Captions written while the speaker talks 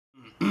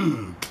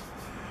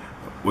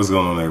What's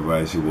going on,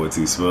 everybody? It's your boy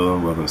T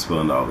Spillin. Welcome to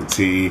Spillin' All the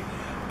Tea.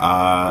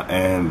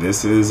 And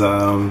this is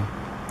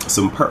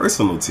some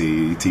personal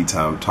tea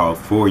time talk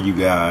for you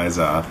guys.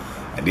 I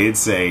did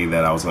say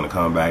that I was going to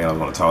come back and I was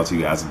going to talk to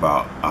you guys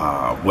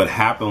about what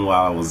happened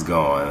while I was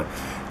gone.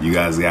 You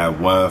guys got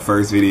one of the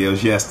first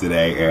videos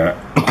yesterday,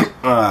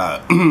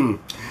 and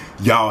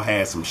y'all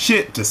had some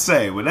shit to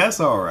say, but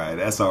that's alright.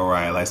 That's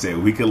alright. Like I said,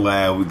 we can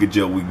laugh, we can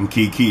joke, we can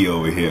kiki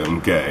over here,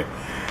 okay?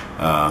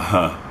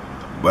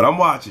 But I'm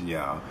watching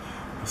y'all.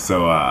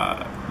 So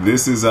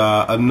this is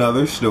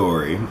another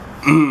story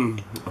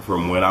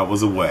from when I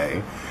was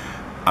away.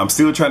 I'm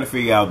still trying to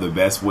figure out the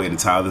best way to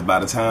title this. By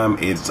the time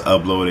it's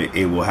uploaded,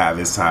 it will have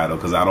its title,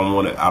 because I don't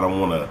want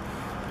to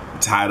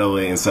title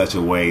it in such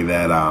a way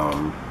that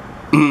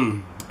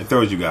it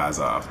throws you guys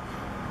off.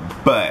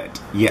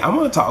 But yeah, I'm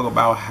going to talk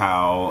about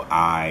how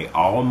I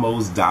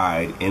almost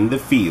died in the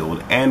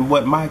field and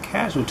what my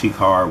casualty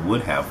card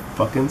would have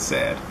fucking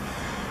said.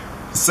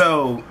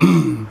 So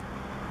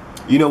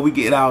you know, we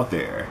get out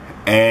there,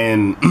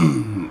 and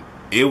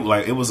it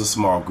was a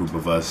small group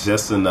of us,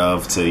 just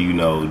enough to, you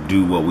know,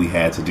 do what we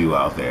had to do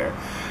out there.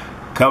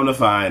 Come to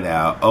find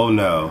out, oh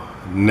no,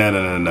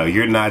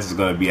 you're not just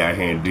going to be out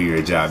here and do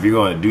your job. You're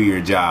going to do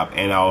your job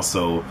and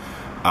also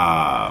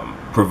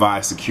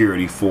provide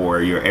security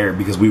for your area,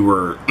 because we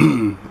were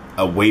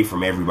away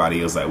from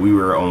everybody else. Like, we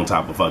were on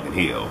top of a fucking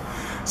hill.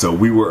 So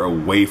we were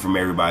away from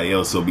everybody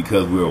else. So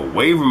because we were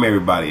away from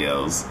everybody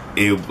else,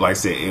 it, like I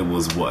said, it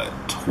was what,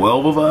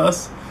 12 of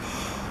us?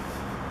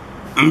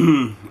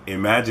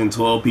 Imagine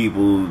 12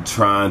 people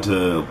trying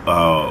to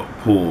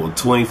pull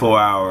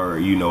 24-hour,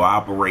 you know,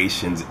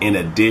 operations in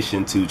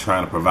addition to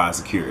trying to provide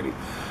security.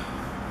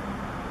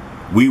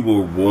 We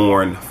were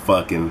worn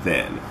fucking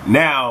thin.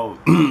 Now,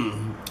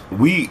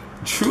 we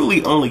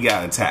truly only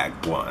got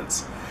attacked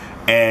once.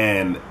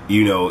 And,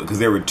 you know, because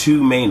there were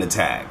two main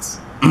attacks.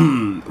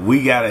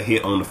 We got a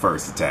hit on the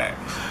first attack,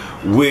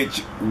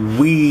 which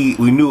we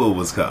knew it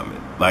was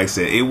coming. Like I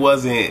said, it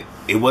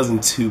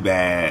wasn't too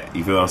bad.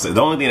 You feel what I'm saying?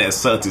 The only thing that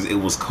sucks is it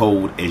was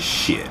cold as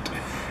shit,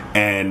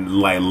 and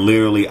like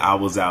literally I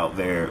was out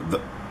there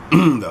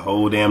the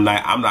whole damn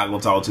night. I'm not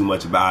gonna talk too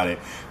much about it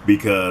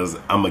because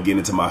I'm gonna get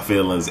into my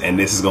feelings, and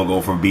this is gonna go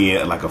from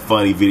being like a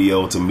funny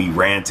video to me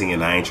ranting,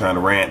 and I ain't trying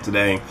to rant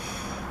today,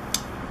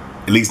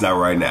 at least not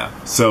right now.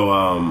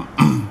 So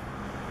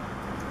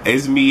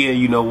it's me and,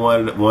 you know,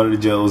 one of the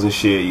Joes and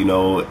shit, you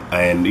know,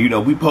 and, you know,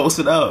 we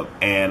posted up,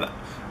 and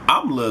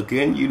I'm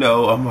looking, you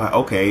know, I'm like,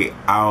 okay,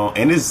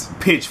 and it's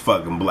pitch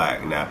fucking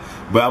black now,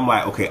 but I'm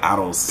like, okay, I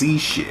don't see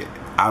shit,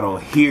 I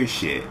don't hear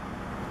shit,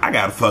 I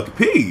gotta fucking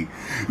pee,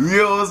 you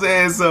know what I'm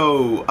saying?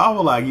 So I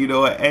was like, you know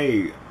what,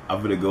 hey,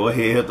 I'm gonna go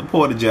ahead and hit the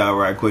porta john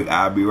right quick,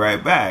 I'll be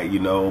right back, you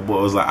know. But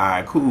I was like,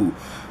 alright, cool.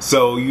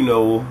 So, you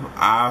know,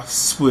 I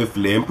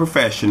swiftly and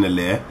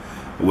professionally,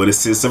 with a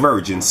sense of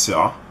urgency,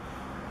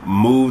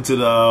 moved to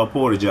the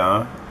porta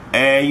john,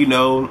 and, you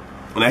know,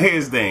 now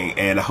here's the thing,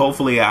 and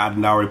hopefully I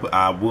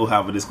will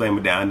have a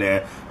disclaimer down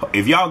there.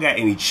 If y'all got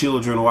any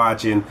children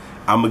watching,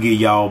 I'm gonna give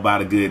y'all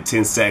about a good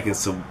 10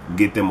 seconds to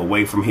get them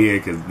away from here,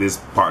 because this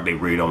part they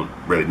really don't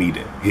need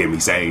to hear me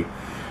say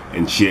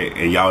and shit.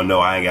 And y'all know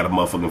I ain't got a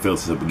motherfucking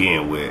filter to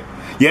begin with.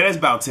 Yeah, that's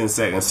about 10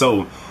 seconds.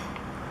 So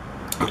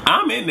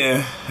I'm in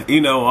there, you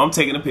know, I'm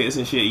taking a piss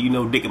and shit, you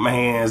know, dicking my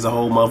hands the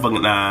whole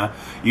motherfucking eye,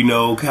 you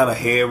know, kind of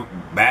hair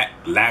back,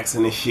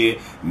 laxing and shit.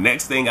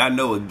 Next thing I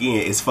know, again,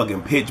 it's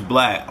fucking pitch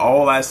black.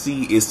 All I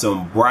see is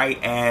some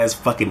bright ass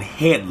fucking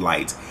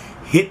headlights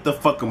hit the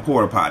fucking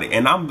porta potty,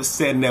 and I'm just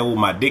sitting there with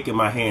my dick in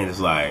my hands,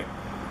 like,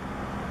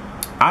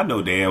 I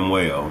know damn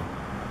well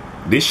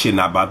this shit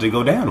not about to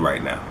go down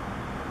right now.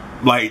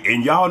 Like,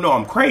 and y'all know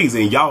I'm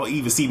crazy, and y'all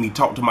even see me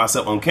talk to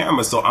myself on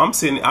camera. So I'm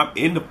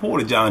in the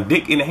porta john,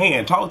 dick in the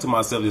hand, talking to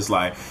myself, just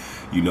like,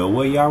 you know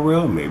what,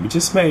 Yarell, maybe,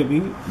 just maybe,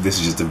 this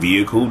is just a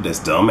vehicle that's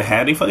dumb and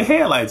had their fucking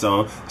headlights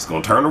on. It's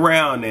gonna turn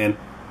around and,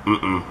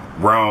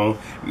 wrong.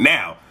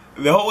 Now,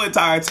 the whole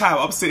entire time,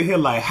 I'm sitting here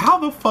like, how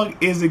the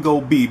fuck is it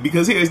gonna be?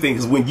 Because here's the thing,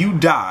 because when you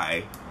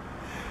die,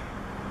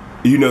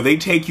 you know, they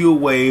take you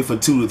away for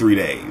 2 to 3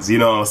 days, you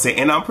know what I'm saying?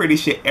 And I'm pretty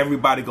sure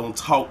everybody gonna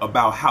talk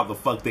about how the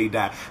fuck they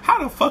died.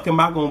 How the fuck am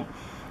I gonna,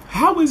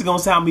 how is it gonna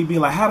sound me being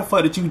like, how the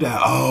fuck did you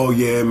die? Oh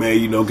yeah, man,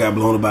 you know, got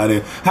blown about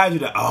it. How'd you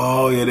die?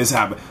 Oh yeah, this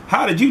happened.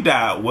 How did you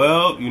die?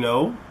 Well, you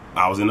know,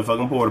 I was in the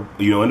fucking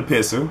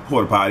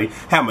porta potty,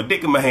 had my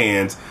dick in my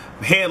hands,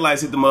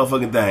 headlights hit the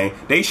motherfucking thing,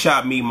 they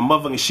shot me, my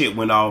motherfucking shit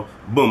went off,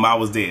 boom, I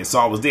was dead. So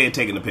I was dead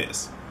taking the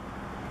piss.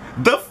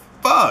 The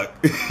fuck,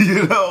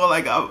 you know,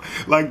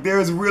 like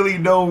there's really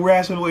no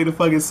rational way to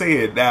fucking say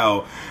it.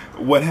 Now,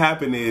 what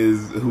happened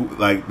is,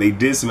 like, they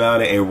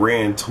dismounted and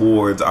ran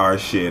towards our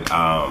shit,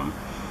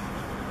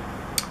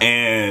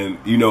 and,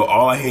 you know,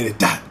 all I hear is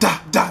dot,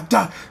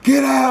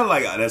 get out,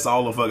 like, that's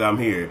all the fuck I'm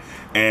here.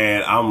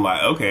 And I'm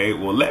like, okay,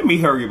 well, let me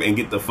hurry up and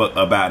get the fuck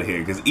up out of here,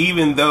 because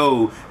even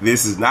though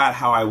this is not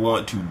how I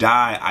want to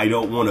die, I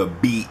don't want to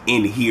be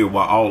in here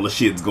while all the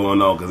shit's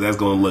going on, because that's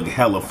gonna look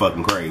hella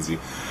fucking crazy.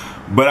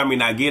 But I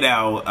mean, I get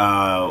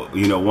out,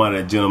 you know, one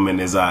of the gentlemen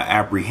is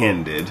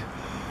apprehended,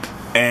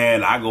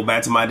 And I go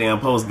back to my damn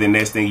post. The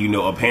next thing you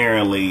know,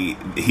 apparently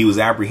he was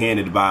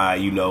apprehended by,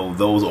 you know,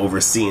 those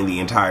overseeing the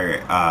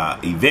entire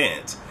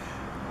event.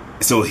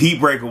 So he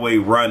break away,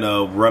 run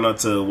up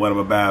to one of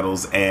my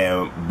battles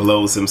and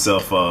blows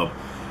himself up.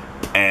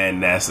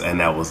 And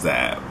that was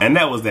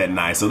that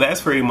night. So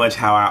that's pretty much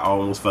how I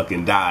almost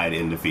fucking died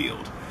in the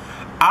field.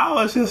 I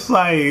was just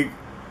like,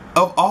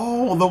 of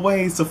all the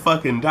ways to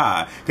fucking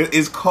die, because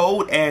it's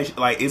cold as,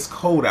 like, it's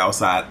cold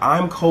outside.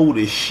 I'm cold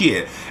as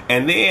shit,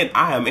 and then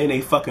I am in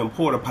a fucking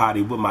porta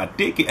potty with my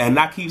dick, and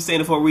I keep saying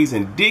it for a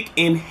reason, dick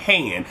in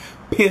hand,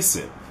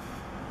 pissing.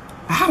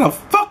 How the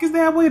fuck is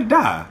that a way to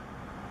die?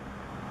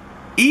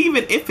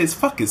 Even if it's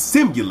fucking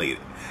simulated,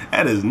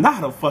 that is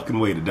not a fucking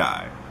way to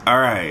die. All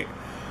right.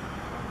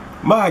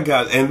 My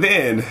God. And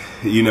then,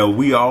 you know,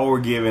 we all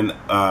were given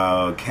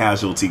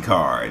casualty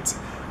cards.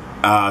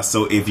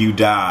 So if you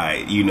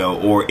die, you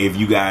know, or if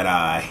you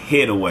got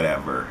hit or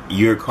whatever,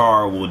 your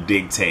card will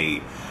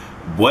dictate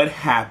what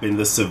happened,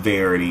 the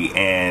severity,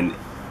 and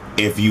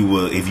if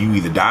you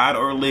either died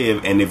or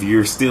live, and if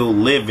you're still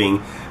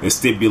living, the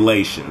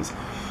stipulations.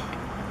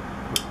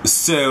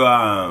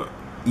 So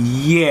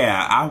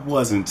yeah, I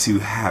wasn't too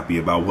happy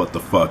about what the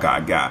fuck I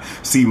got.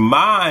 See,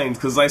 mine,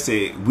 because like I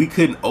said, we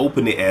couldn't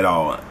open it at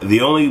all. The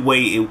only way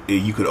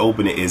you could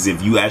open it is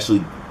if you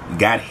actually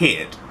got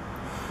hit,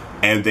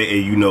 and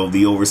you know,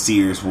 the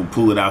overseers will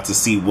pull it out to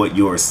see what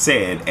yours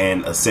said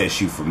and assess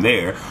you from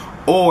there,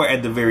 or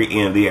at the very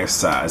end of the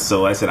exercise.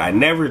 So like I said, I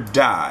never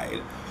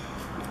died.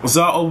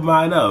 So I opened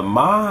mine up.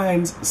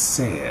 Mine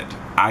said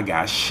I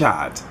got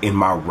shot in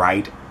my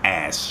right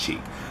ass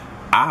cheek.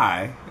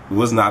 I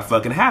was not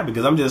fucking happy,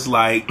 because I'm just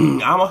like,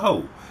 I'm a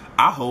hoe.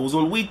 I hoes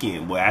on the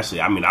weekend. Well,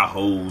 actually, I mean, I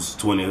hoes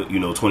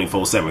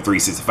 24/7,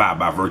 365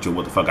 by virtue of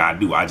what the fuck I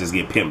do. I just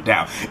get pimped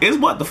out. It's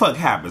what the fuck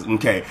happens,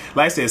 okay?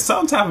 Like I said,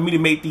 sometime for me to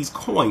make these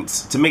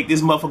coins, to make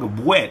this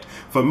motherfucking wet,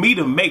 for me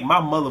to make my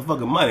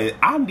motherfucking money,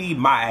 I need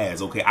my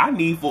ass, okay? I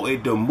need for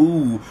it to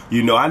move,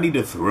 you know, I need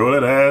to throw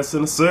that ass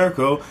in a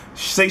circle,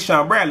 say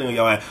Sean Bradley on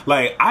your ass.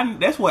 Like,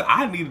 that's what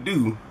I need to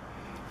do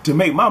to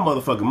make my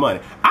motherfucking money.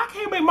 I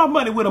can't make my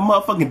money with a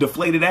motherfucking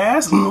deflated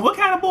ass. What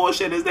kind of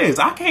bullshit is this?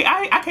 I can't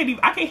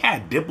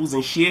have dimples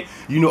and shit.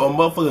 You know, a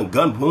motherfucking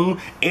gun boom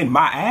in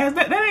my ass.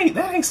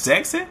 That ain't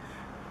sexy.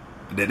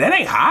 That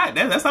ain't hot.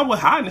 That's not what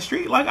hot in the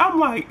street. Like,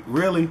 I'm like,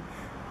 really?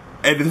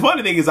 And the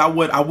funny thing is, I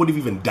would have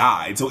even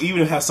died. So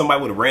even if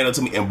somebody would have ran up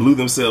to me and blew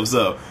themselves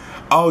up,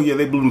 oh yeah,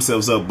 they blew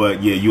themselves up,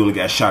 but yeah, you only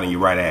got shot in your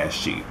right ass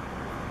cheek.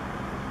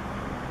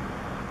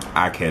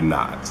 I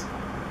cannot.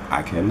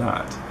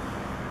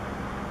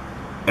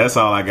 That's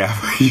all I got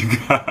for you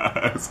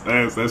guys.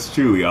 That's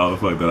truly all the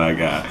fuck that I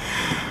got.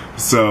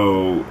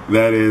 So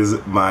that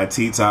is my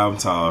tea time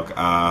talk.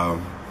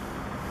 I'm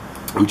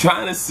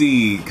trying to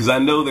see, because I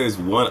know there's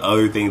one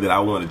other thing that I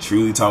want to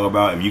truly talk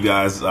about. If you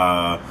guys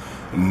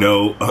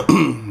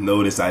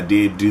notice, I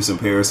did do some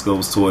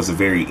periscopes towards the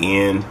very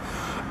end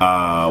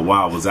while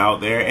I was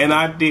out there, and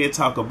I did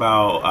talk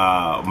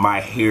about my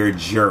hair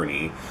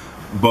journey.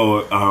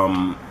 But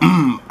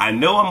I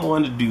know I'm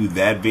going to do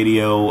that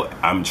video.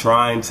 I'm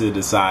trying to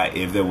decide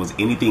if there was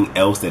anything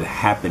else that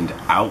happened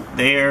out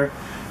there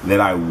that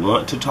I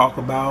want to talk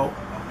about,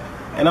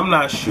 and I'm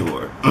not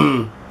sure.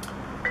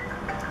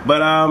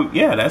 But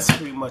yeah, that's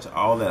pretty much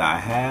all that I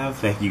have.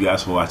 Thank you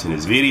guys for watching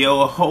this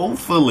video.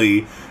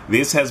 Hopefully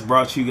this has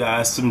brought you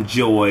guys some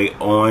joy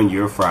on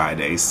your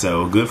Friday.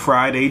 So good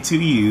Friday to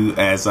you,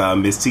 as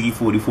Miss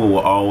Tiggy44 will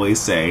always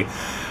say.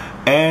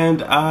 And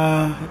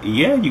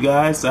yeah, you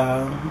guys,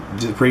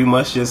 just pretty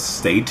much just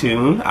stay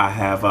tuned. I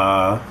have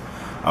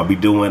I'll be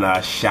doing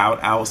a shout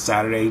out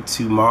Saturday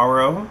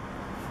tomorrow,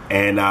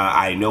 and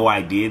I know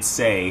I did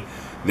say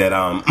that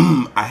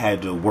I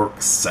had to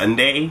work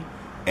Sunday,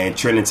 and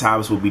trending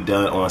topics will be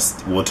done on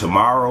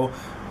tomorrow.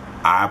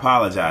 I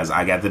apologize,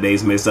 I got the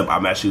days mixed up.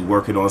 I'm actually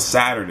working on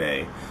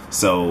Saturday,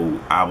 so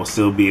I will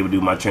still be able to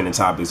do my trending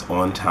topics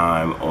on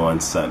time on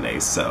Sunday.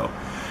 So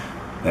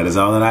that is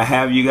all that I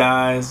have, you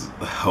guys.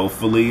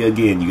 Hopefully,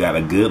 again, you got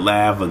a good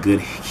laugh, a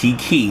good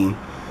kiki.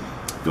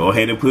 Go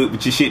ahead and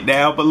put your shit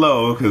down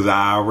below, because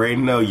I already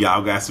know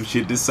y'all got some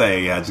shit to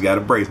say. I just got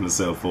to brace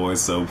myself for it.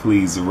 So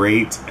please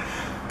rate,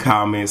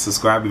 comment,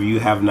 subscribe if you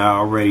have not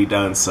already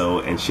done so,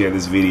 and share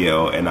this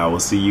video. And I will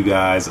see you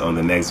guys on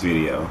the next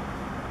video.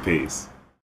 Peace.